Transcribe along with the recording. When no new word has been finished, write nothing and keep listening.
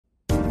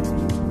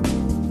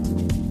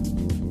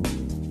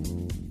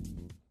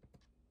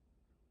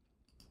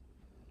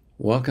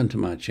Welcome to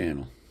my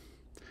channel.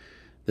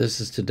 This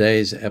is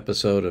today's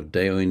episode of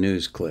Daily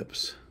News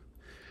Clips.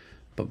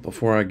 But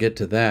before I get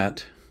to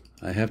that,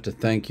 I have to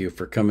thank you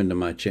for coming to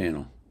my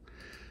channel.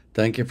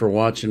 Thank you for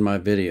watching my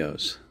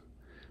videos.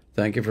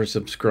 Thank you for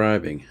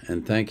subscribing,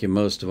 and thank you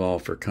most of all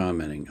for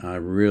commenting. I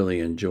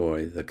really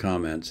enjoy the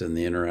comments and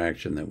the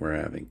interaction that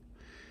we're having.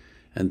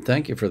 And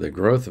thank you for the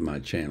growth of my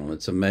channel.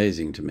 It's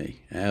amazing to me,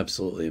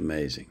 absolutely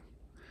amazing.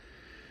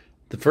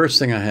 The first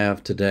thing I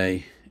have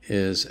today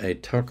is a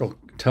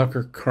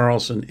Tucker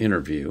Carlson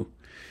interview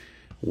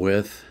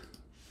with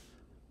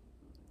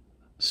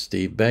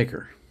Steve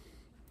Baker.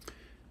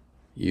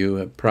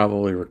 You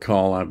probably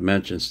recall I've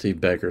mentioned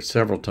Steve Baker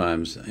several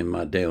times in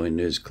my daily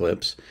news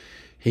clips.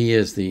 He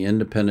is the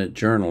independent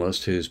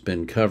journalist who's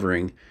been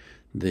covering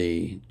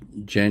the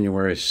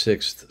January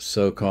 6th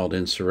so-called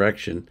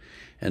insurrection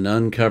and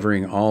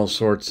uncovering all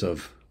sorts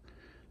of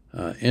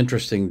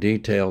interesting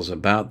details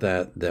about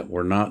that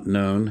were not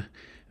known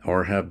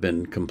or have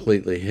been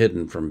completely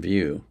hidden from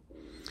view.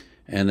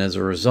 And as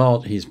a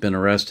result, he's been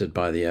arrested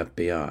by the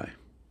FBI.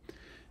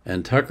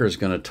 And Tucker's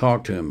going to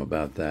talk to him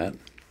about that.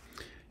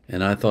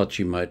 And I thought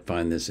you might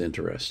find this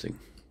interesting.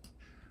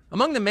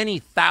 Among the many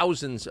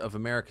thousands of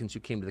Americans who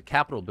came to the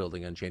Capitol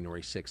building on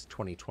January 6,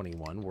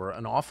 2021 were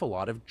an awful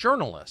lot of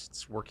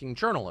journalists, working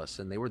journalists.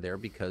 And they were there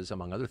because,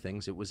 among other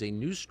things, it was a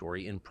news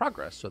story in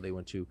progress. So they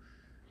went to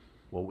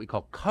what we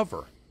call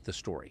cover the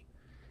story.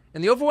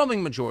 And the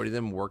overwhelming majority of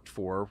them worked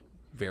for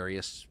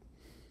various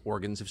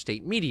organs of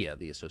state media,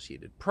 the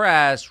Associated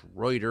Press,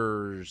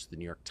 Reuters, the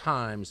New York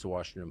Times, the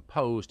Washington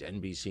Post,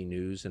 NBC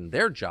News, and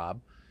their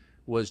job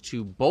was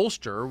to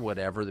bolster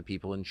whatever the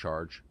people in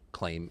charge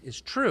claim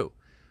is true.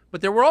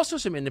 But there were also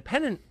some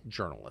independent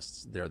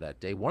journalists there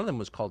that day. One of them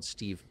was called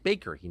Steve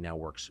Baker. He now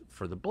works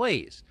for The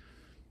Blaze.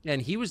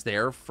 And he was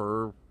there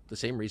for the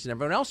same reason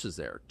everyone else is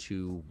there,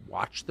 to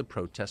watch the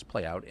protest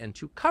play out and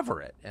to cover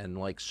it. And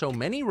like so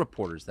many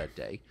reporters that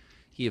day,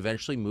 he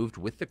eventually moved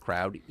with the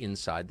crowd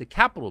inside the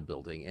Capitol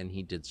building, and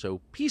he did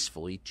so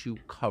peacefully to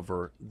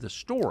cover the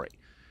story.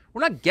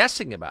 We're not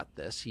guessing about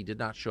this. He did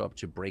not show up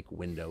to break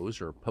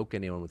windows or poke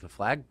anyone with a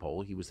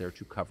flagpole. He was there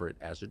to cover it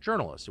as a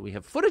journalist. So we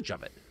have footage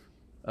of it,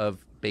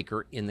 of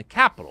Baker in the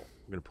Capitol.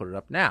 We're going to put it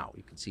up now.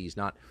 You can see he's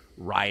not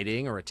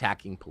rioting or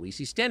attacking police.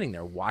 He's standing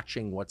there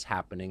watching what's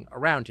happening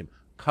around him,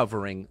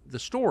 covering the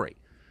story.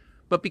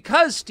 But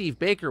because Steve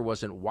Baker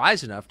wasn't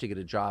wise enough to get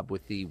a job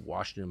with the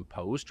Washington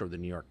Post or the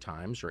New York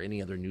Times or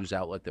any other news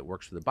outlet that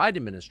works for the Biden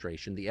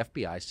administration, the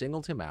FBI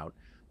singled him out,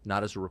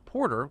 not as a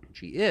reporter, which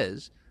he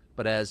is,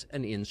 but as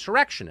an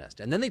insurrectionist.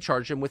 And then they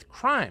charged him with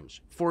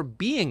crimes for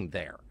being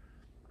there.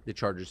 The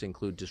charges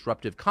include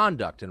disruptive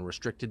conduct and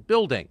restricted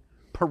building,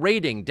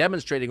 parading,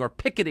 demonstrating, or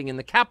picketing in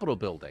the Capitol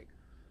building.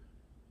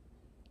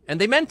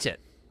 And they meant it.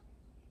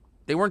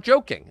 They weren't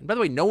joking. And by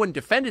the way, no one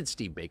defended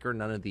Steve Baker.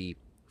 None of the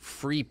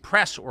free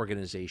press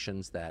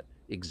organizations that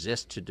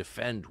exist to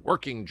defend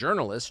working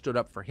journalists stood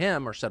up for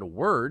him or said a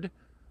word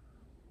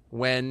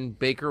when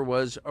Baker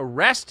was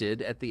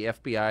arrested at the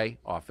FBI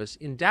office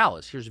in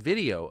Dallas. Here's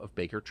video of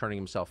Baker turning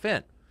himself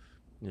in.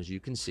 And as you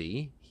can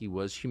see, he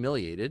was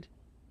humiliated.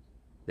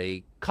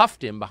 They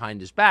cuffed him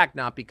behind his back,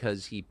 not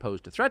because he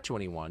posed a threat to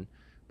anyone,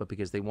 but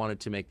because they wanted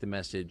to make the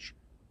message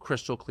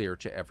crystal clear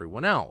to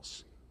everyone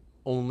else.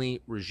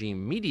 Only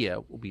regime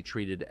media will be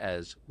treated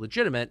as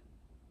legitimate.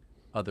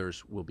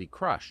 Others will be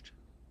crushed.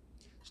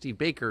 Steve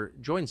Baker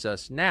joins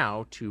us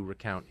now to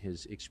recount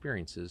his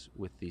experiences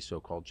with the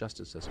so-called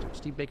justice system.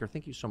 Steve Baker,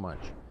 thank you so much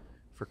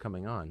for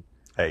coming on.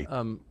 Hey,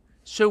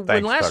 thanks,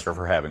 Tucker,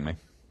 for having me.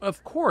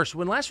 Of course.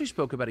 When last we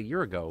spoke about a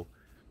year ago,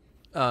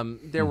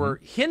 there were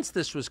hints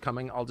this was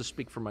coming. I'll just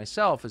speak for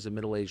myself as a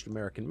middle-aged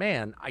American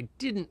man. I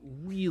didn't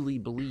really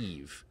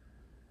believe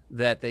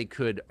that they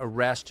could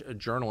arrest a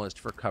journalist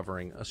for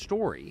covering a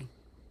story.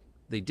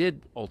 They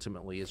did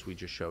ultimately, as we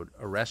just showed,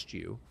 arrest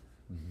you.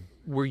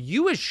 Were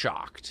you as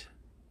shocked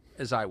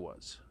as I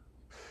was?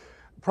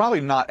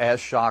 Probably not as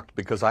shocked,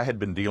 because I had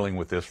been dealing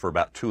with this for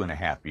about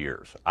 2.5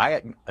 years.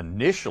 I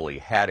initially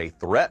had a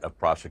threat of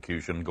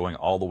prosecution going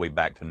all the way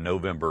back to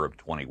November of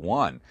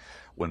 21,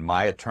 when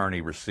my attorney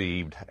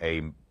received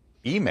an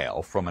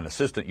email from an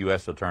assistant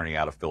U.S. attorney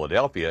out of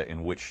Philadelphia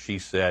in which she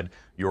said,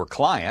 your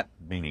client,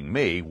 meaning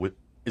me,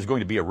 is going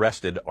to be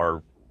arrested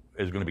or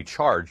is going to be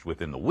charged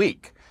within the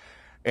week.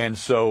 And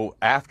so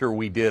after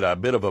we did a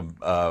bit of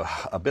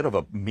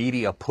a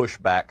media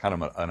pushback, kind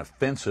of an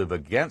offensive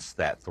against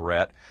that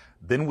threat,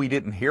 then we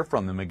didn't hear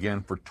from them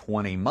again for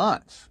 20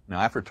 months.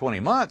 Now, after 20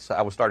 months,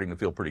 I was starting to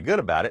feel pretty good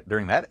about it.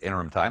 During that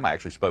interim time, I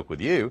actually spoke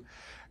with you.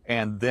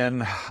 And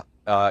then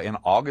in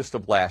August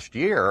of last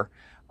year,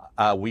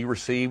 we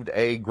received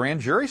a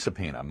grand jury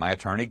subpoena. My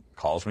attorney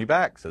calls me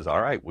back, says,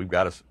 all right, we've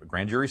got a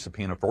grand jury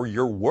subpoena for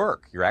your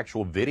work, your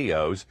actual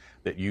videos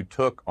that you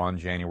took on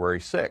January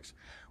 6th.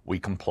 We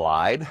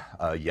complied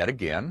yet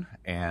again,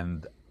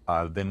 and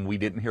then we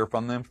didn't hear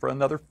from them for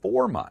another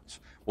 4 months.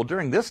 Well,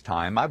 during this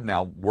time, I'm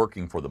now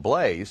working for The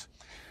Blaze,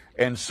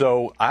 And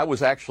so I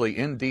was actually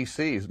in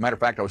D.C. As a matter of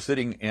fact, I was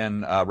sitting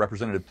in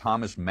Representative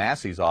Thomas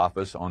Massey's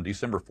office on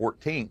December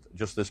 14th,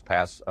 just this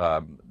past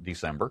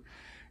December.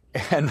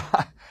 And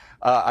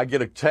I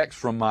get a text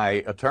from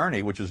my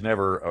attorney, which is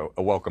never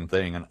a welcome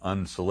thing, an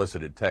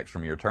unsolicited text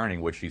from your attorney,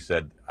 which he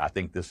said, I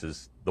think this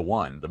is the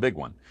one, the big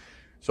one.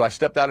 So I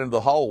stepped out into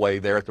the hallway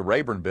there at the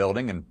Rayburn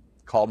building and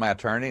called my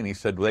attorney, and he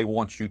said, they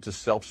want you to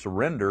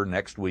self-surrender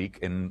next week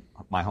in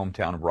my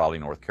hometown of Raleigh,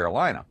 North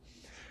Carolina.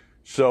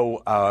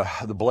 So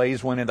the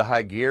blaze went into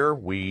high gear.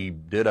 We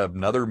did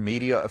another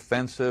media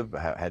offensive,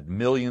 had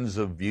millions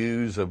of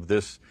views of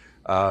this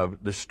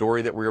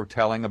story that we were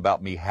telling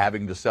about me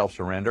having to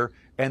self-surrender,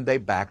 and they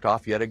backed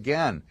off yet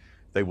again.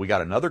 We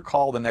got another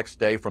call the next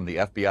day from the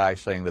FBI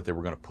saying that they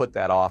were going to put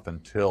that off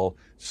until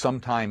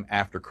sometime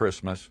after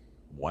Christmas.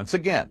 Once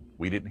again,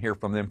 we didn't hear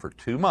from them for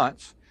 2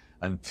 months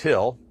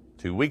until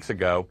 2 weeks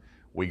ago.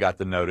 We got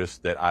the notice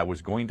that I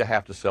was going to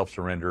have to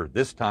self-surrender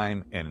this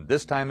time, and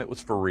this time it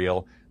was for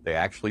real. They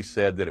actually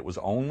said that it was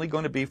only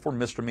going to be for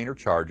misdemeanor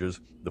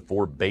charges, the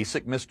 4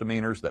 basic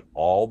misdemeanors that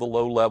all the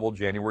low-level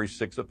January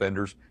 6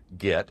 offenders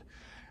get.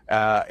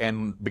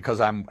 And because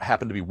I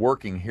happen to be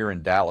working here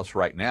in Dallas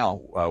right now,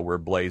 where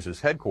Blaze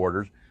is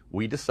headquarters,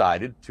 we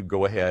decided to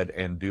go ahead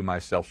and do my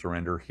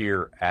self-surrender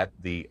here at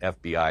the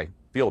FBI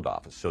field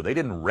office. So they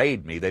didn't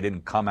raid me. They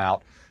didn't come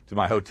out to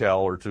my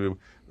hotel or to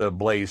the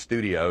Blaze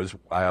studios.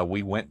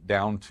 We went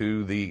down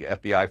to the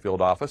FBI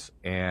field office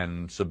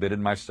and submitted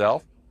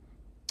myself.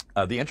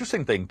 The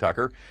interesting thing,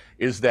 Tucker,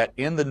 is that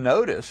in the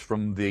notice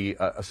from the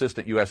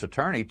assistant U.S.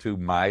 attorney to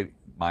my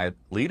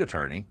lead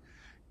attorney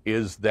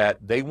is that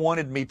they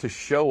wanted me to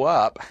show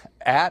up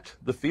at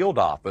the field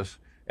office,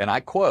 and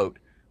I quote,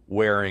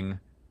 wearing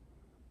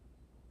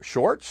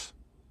shorts,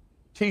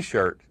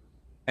 T-shirt,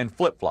 and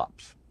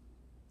flip-flops.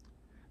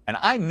 And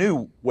I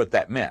knew what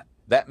that meant.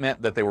 That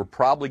meant that they were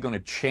probably going to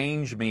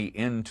change me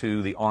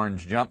into the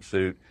orange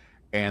jumpsuit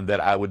and that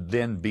I would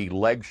then be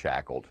leg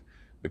shackled,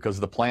 because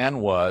the plan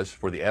was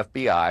for the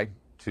FBI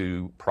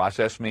to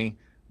process me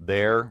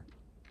there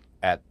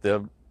at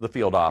the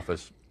field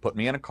office, put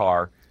me in a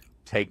car,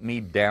 take me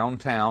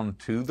downtown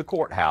to the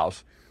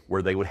courthouse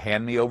where they would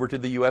hand me over to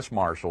the U.S.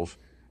 Marshals,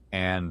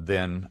 and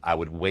then I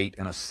would wait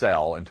in a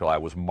cell until I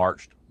was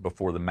marched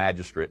before the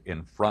magistrate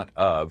in front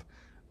of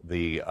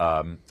in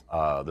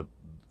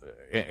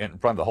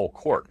front of the whole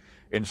court.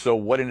 And so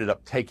what ended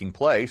up taking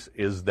place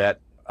is that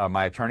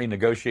my attorney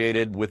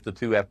negotiated with the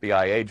 2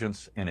 FBI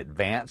agents in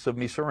advance of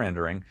me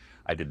surrendering.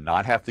 I did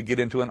not have to get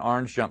into an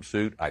orange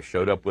jumpsuit. I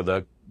showed up with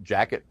a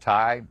jacket,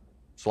 tie,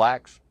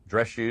 slacks,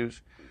 dress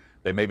shoes.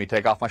 They made me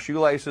take off my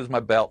shoelaces,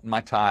 my belt, and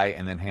my tie,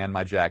 and then hand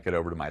my jacket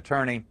over to my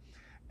attorney.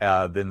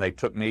 Then they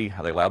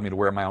allowed me to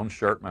wear my own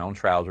shirt, my own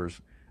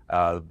trousers.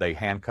 They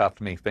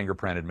handcuffed me,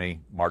 fingerprinted me,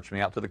 marched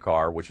me out to the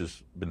car, which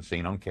has been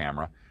seen on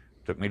camera.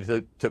 Took me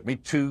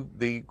to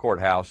the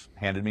courthouse,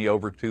 handed me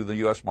over to the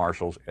U.S.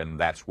 Marshals, and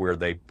that's where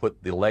they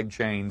put the leg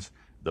chains,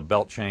 the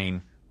belt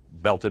chain,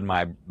 belted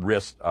my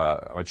wrist,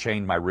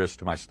 chained my wrist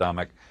to my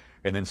stomach,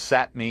 and then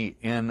sat me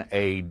in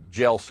a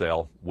jail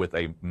cell with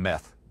a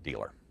meth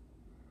dealer.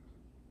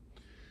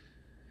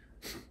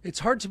 It's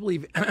hard to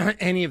believe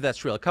any of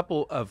that's real. A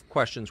couple of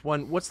questions.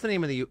 One, what's the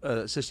name of the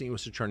assistant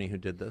U.S. attorney who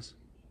did this?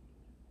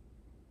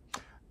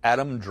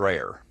 Adam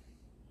Dreher,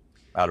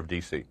 out of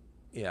D.C.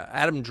 Yeah,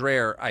 Adam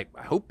Dreher, I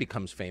hope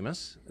becomes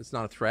famous. It's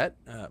not a threat,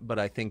 but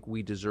I think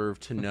we deserve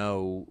to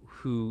know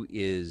who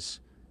is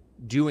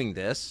doing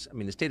this. I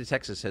mean, the state of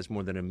Texas has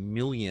more than 1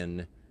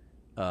 million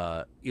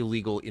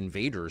illegal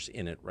invaders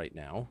in it right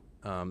now.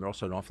 There are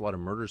also an awful lot of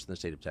murders in the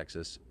state of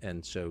Texas,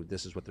 and so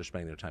this is what they're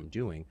spending their time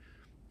doing.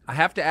 I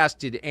have to ask,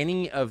 did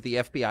any of the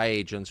FBI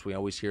agents, we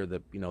always hear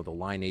that, the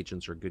line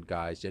agents are good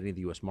guys, did any of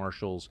the U.S.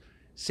 Marshals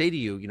say to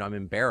you, I'm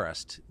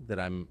embarrassed that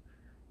I'm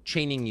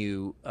chaining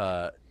you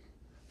to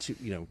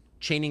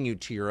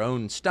your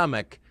own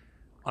stomach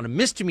on a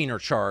misdemeanor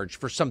charge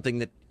for something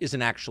that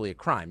isn't actually a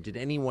crime? Did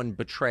anyone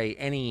betray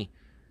any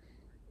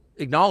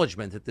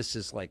acknowledgement that this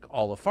is like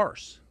all a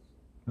farce?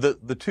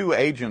 The 2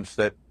 agents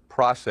that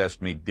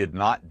processed me did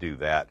not do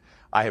that.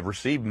 I have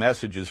received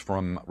messages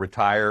from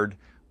retired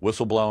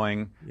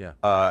whistleblowing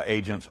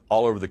agents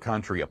all over the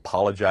country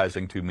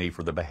apologizing to me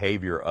for the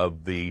behavior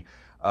of the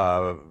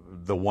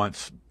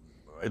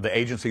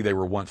agency they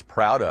were once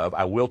proud of.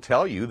 I will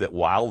tell you that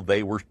while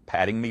they were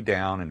patting me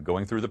down and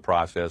going through the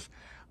process,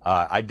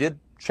 I did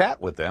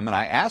chat with them, and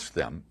I asked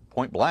them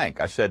point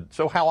blank. I said,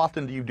 so how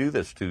often do you do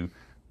this to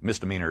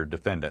misdemeanor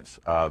defendants?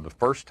 The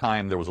first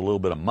time there was a little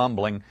bit of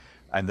mumbling,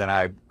 and then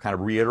I kind of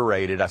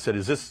reiterated. I said,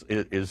 is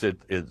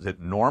it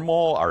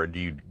normal, or do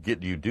you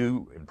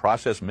do and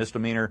process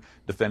misdemeanor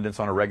defendants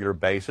on a regular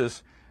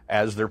basis?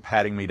 As they're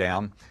patting me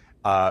down,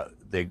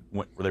 they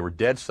were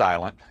dead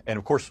silent, and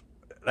of course,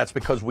 that's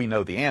because we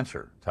know the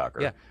answer, Tucker.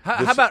 Yeah.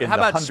 How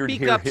about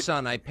speak up,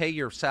 son? I pay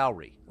your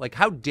salary. Like,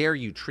 how dare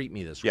you treat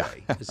me this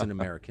way as an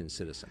American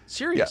citizen?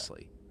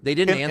 Seriously, they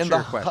didn't answer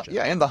your question.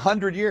 In the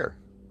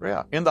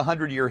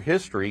 100-year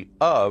history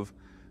of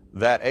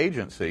that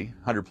agency,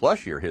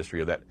 100-plus year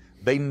history of that,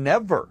 they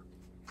never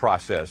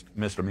processed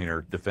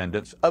misdemeanor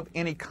defendants of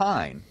any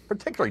kind,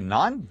 particularly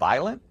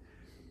nonviolent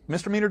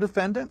misdemeanor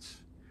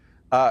defendants.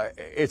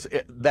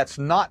 That's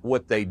not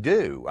what they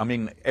do. I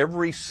mean,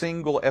 every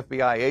single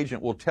FBI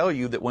agent will tell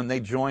you that when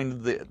they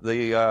joined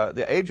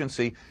the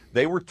agency,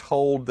 they were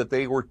told that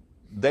they were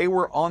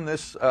on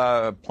this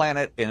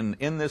planet and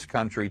in this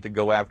country to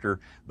go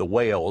after the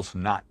whales,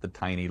 not the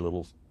tiny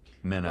little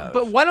minnows.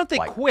 But why don't they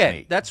like quit?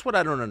 me. That's what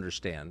I don't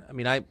understand. I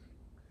mean, I've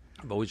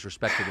always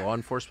respected law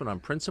enforcement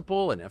on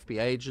principle and FBI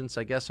agents,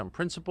 I guess, on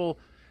principle.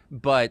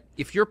 But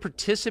if you're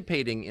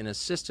participating in a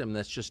system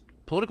that's just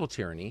political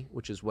tyranny,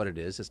 which is what it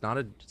is,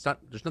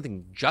 there's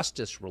nothing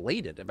justice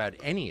related about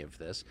any of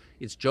this.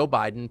 It's Joe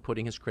Biden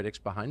putting his critics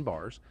behind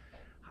bars.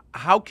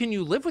 How can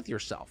you live with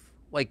yourself?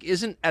 Like,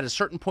 isn't at a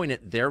certain point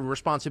it their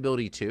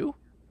responsibility too?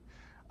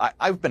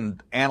 I've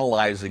been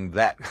analyzing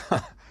that,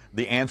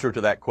 the answer to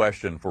that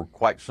question for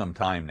quite some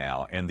time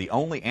now. And the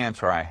only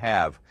answer I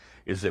have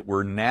is that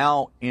we're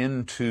now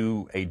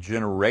into a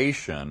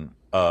generation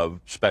of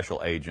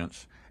special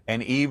agents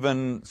and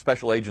even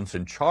special agents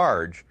in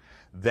charge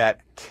that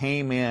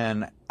came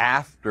in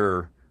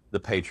after the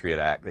Patriot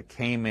Act, that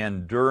came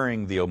in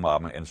during the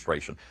Obama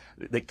administration,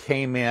 that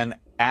came in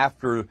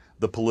after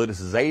the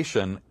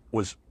politicization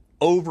was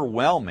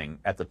overwhelming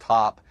at the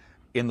top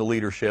in the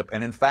leadership.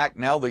 And in fact,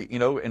 now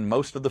in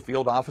most of the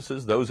field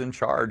offices, those in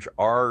charge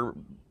are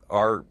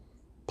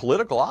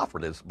political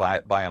operatives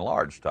by and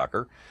large,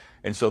 Tucker.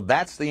 And so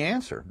that's the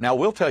answer. Now,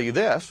 we'll tell you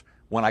this,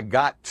 when I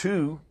got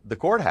to the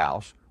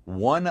courthouse,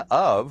 one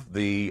of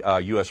the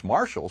U.S.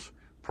 Marshals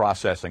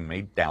processing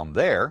me down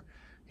there,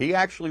 he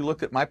actually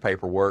looked at my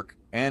paperwork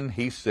and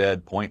he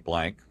said point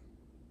blank,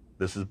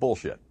 "This is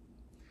bullshit."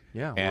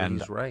 Yeah, and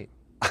he's right.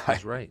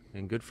 He's right,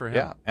 and good for him.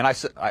 Yeah, and I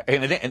said,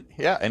 and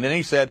then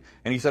he said,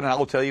 and I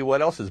will tell you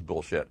what else is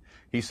bullshit.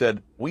 He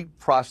said, "We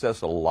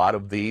process a lot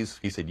of these."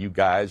 He said, "You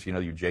guys, you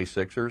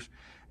J6ers,"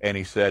 and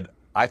he said,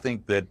 "I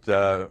think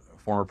that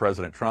former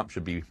President Trump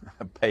should be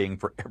paying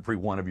for every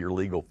one of your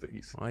legal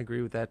fees." Well, I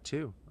agree with that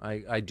too.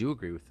 I do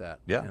agree with that.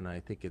 Yeah, and I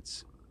think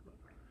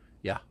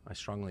I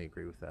strongly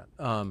agree with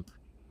that.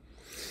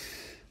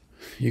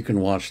 You can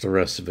watch the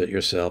rest of it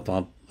yourself.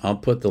 I'll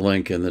put the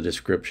link in the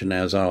description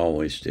as I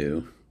always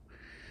do.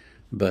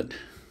 But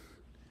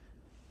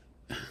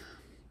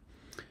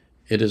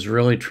it is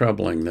really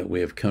troubling that we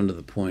have come to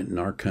the point in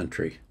our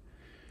country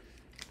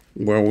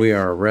where we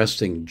are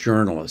arresting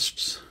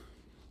journalists,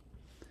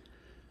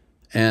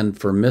 and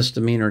for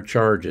misdemeanor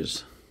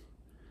charges,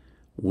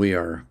 we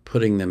are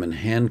putting them in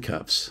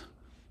handcuffs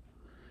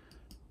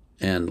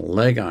and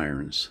leg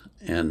irons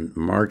and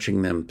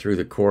marching them through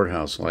the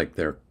courthouse like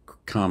they're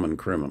common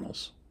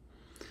criminals.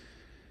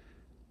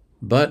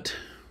 But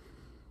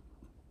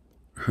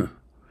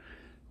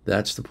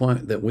that's the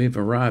point that we've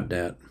arrived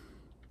at.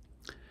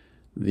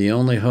 The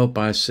only hope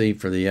I see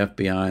for the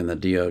FBI and the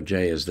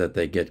DOJ is that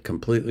they get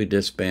completely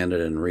disbanded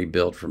and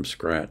rebuilt from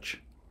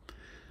scratch.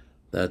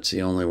 That's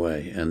the only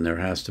way. And there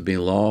has to be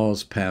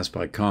laws passed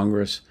by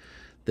Congress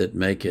that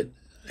make it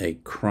a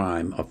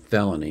crime, a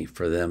felony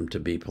for them to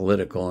be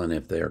political, and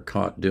if they are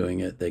caught doing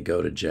it, they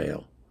go to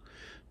jail,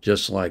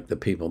 just like the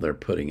people they're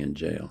putting in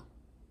jail.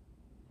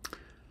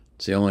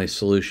 It's the only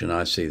solution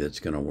I see that's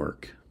going to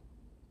work.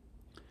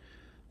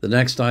 The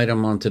next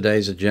item on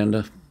today's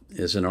agenda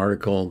is an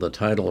article, the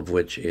title of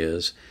which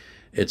is,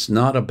 "It's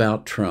Not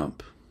About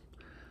Trump.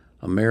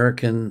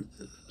 American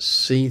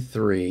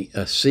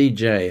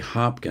CJ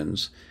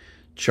Hopkins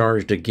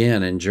charged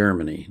again in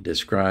Germany,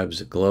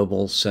 describes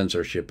global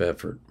censorship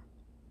effort."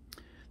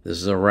 This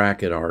is a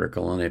Racket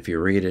article, and if you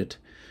read it,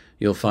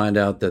 you'll find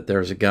out that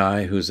there's a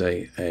guy who's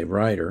a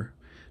writer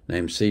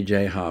named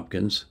CJ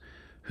Hopkins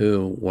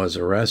who was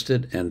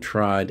arrested and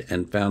tried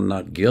and found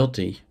not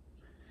guilty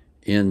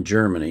in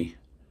Germany.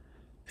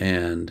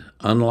 And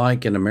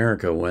unlike in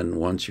America, when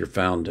once you're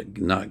found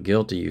not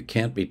guilty, you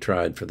can't be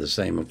tried for the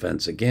same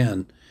offense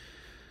again,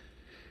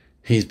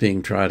 he's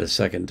being tried a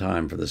second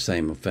time for the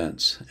same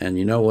offense. And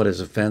you know what his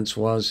offense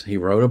was? He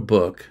wrote a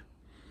book,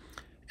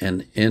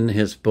 and in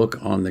his book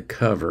on the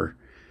cover,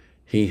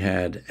 he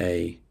had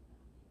a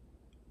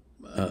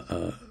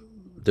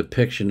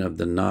depiction of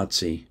the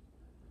Nazi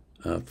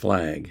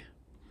flag.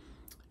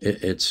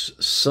 It's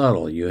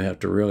subtle. You have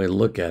to really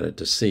look at it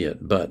to see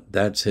it, but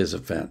that's his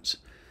offense.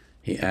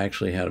 He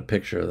actually had a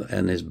picture of it,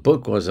 and his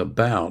book was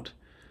about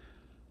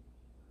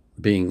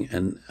being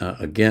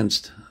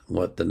against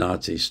what the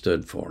Nazis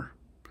stood for.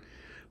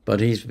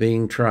 But he's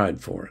being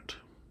tried for it.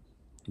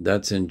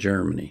 That's in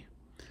Germany.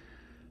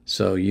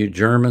 So you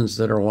Germans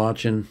that are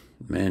watching,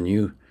 man,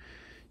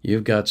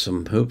 you've got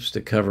some hoops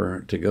to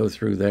go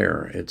through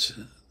there. It's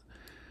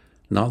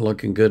not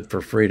looking good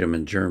for freedom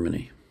in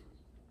Germany.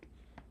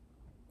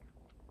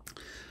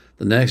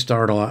 The next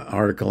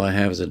article I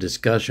have is a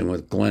discussion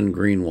with Glenn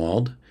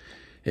Greenwald.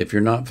 If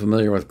you're not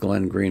familiar with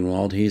Glenn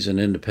Greenwald, he's an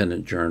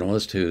independent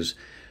journalist who's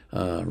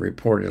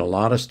reported a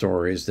lot of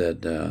stories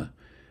that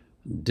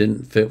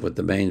didn't fit with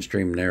the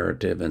mainstream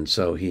narrative, and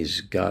so he's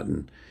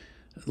gotten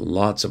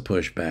lots of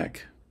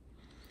pushback.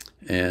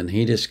 And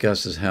he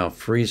discusses how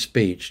free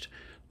speech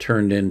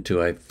turned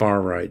into a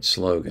far-right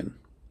slogan.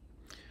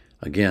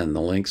 Again,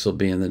 the links will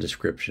be in the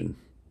description.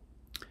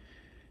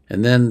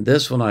 And then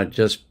this one I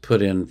just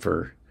put in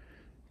for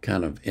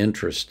kind of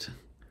interest.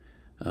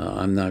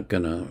 I'm not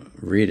going to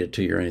read it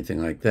to you or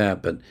anything like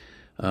that, but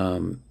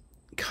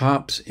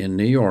cops in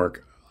New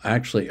York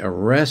actually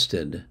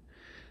arrested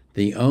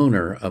the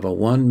owner of a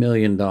 $1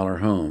 million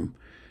home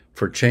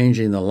for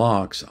changing the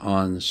locks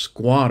on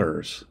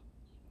squatters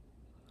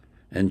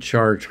and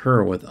charged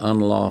her with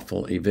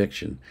unlawful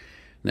eviction.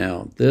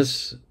 Now,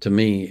 this to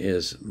me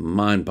is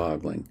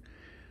mind-boggling.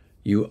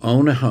 You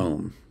own a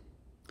home.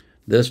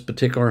 This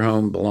particular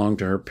home belonged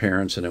to her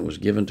parents, and it was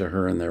given to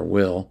her in their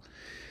will,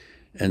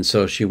 and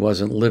so she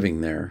wasn't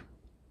living there.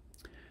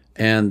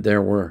 And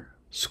there were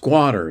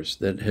squatters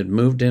that had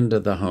moved into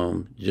the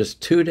home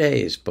just 2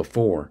 days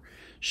before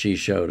she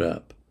showed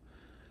up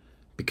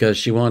because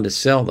she wanted to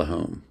sell the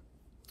home.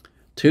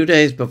 2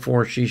 days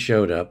before she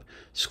showed up,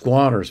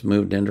 squatters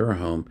moved into her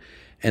home.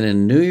 And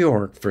in New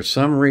York, for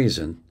some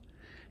reason,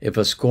 if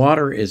a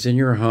squatter is in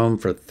your home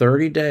for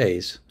 30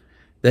 days,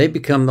 they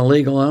become the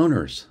legal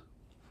owners.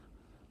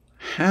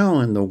 How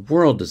in the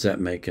world does that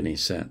make any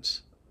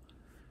sense?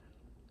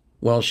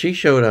 Well, she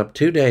showed up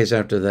 2 days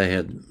after they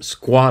had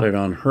squatted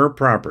on her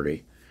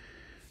property,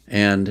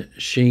 and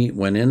she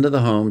went into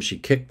the home, she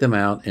kicked them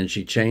out, and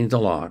she changed the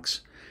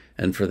locks.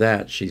 And for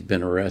that, she's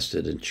been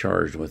arrested and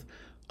charged with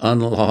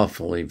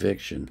unlawful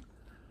eviction.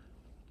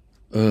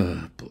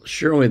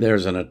 Surely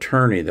there's an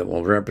attorney that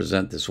will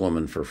represent this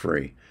woman for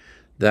free.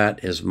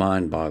 That is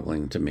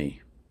mind-boggling to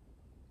me.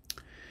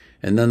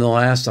 And then the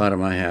last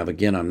item I have,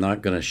 again, I'm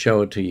not going to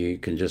show it to you. You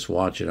can just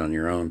watch it on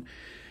your own.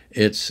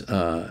 It's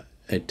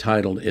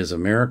titled, Is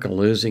America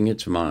Losing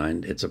Its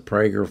Mind? It's a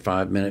Prager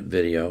 5-minute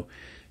video,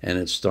 and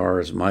it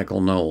stars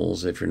Michael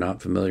Knowles. If you're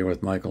not familiar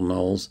with Michael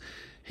Knowles,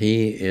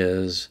 he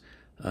is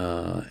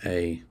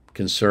a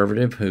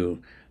conservative who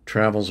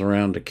travels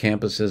around to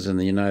campuses in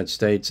the United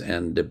States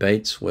and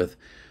debates with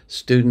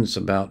students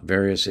about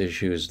various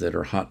issues that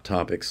are hot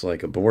topics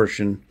like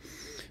abortion,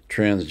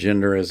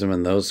 transgenderism,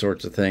 and those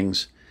sorts of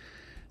things.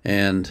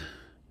 And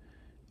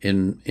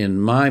in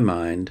my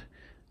mind,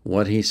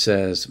 what he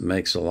says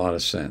makes a lot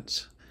of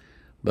sense.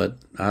 But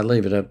I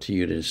leave it up to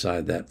you to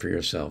decide that for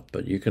yourself.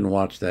 But you can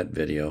watch that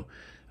video.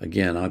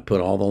 Again, I put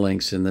all the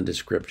links in the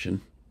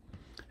description,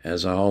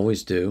 as I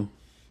always do.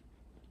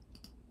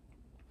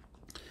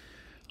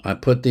 I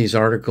put these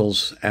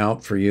articles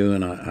out for you,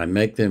 and I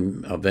make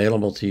them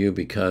available to you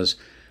because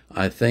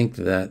I think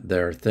that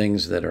there are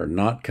things that are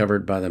not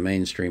covered by the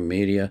mainstream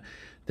media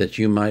that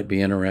you might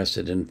be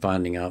interested in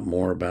finding out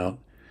more about.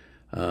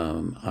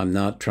 I'm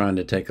not trying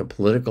to take a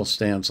political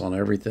stance on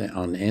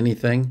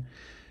anything.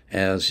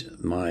 As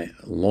my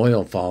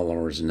loyal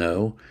followers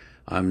know,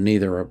 I'm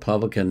neither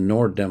Republican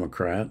nor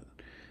Democrat.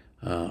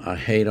 I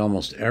hate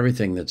almost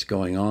everything that's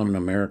going on in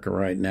America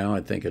right now.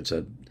 I think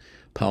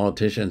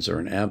politicians are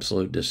an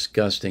absolute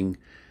disgusting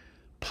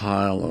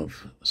pile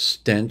of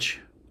stench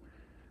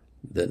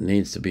that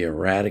needs to be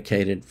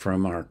eradicated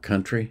from our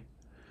country.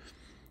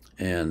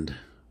 And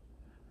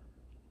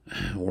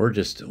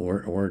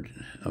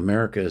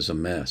America is a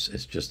mess.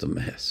 It's just a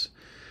mess.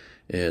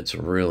 It's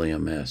really a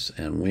mess.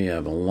 And we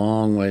have a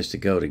long ways to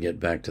go to get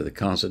back to the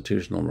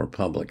constitutional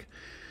republic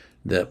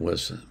that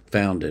was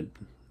founded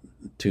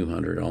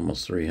 200,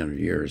 almost 300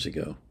 years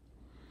ago.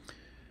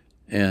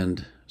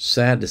 And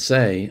sad to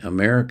say,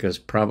 America is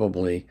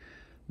probably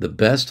the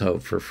best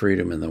hope for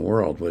freedom in the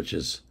world, which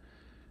is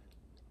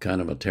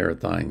kind of a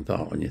terrifying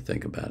thought when you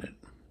think about it.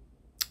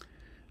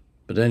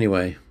 But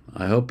anyway,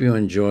 I hope you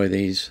enjoy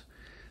these.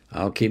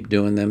 I'll keep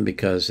doing them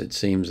because it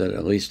seems that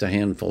at least a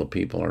handful of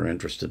people are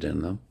interested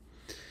in them.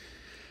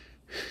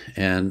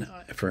 And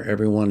for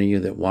every one of you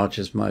that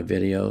watches my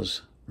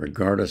videos,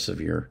 regardless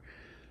of your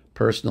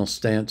personal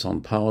stance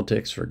on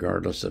politics,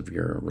 regardless of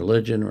your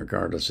religion,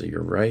 regardless of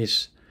your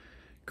race,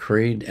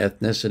 creed,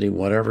 ethnicity,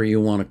 whatever you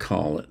want to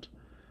call it,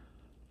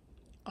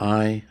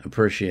 I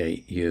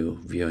appreciate you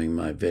viewing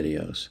my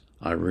videos.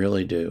 I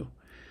really do.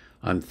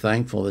 I'm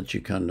thankful that you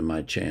come to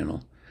my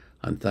channel.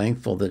 I'm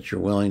thankful that you're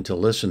willing to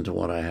listen to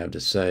what I have to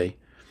say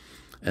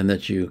and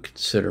that you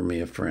consider me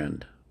a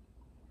friend.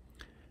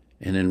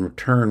 And in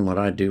return, what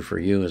I do for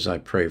you is I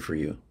pray for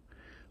you.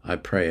 I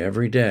pray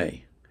every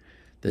day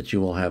that you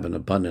will have an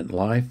abundant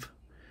life,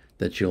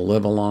 that you'll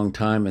live a long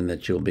time, and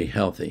that you'll be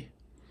healthy,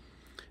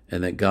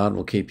 and that God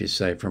will keep you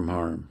safe from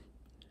harm.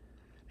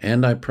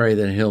 And I pray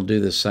that He'll do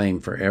the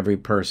same for every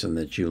person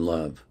that you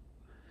love.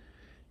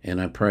 And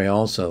I pray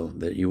also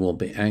that you will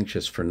be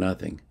anxious for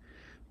nothing,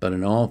 but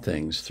in all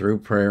things, through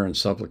prayer and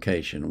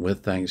supplication,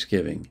 with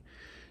thanksgiving,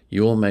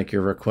 you will make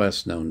your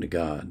requests known to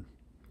God.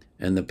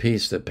 And the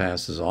peace that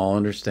passes all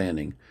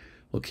understanding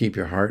will keep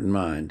your heart and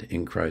mind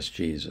in Christ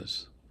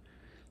Jesus.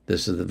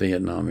 This is the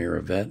Vietnam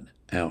Era Vet,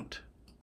 out.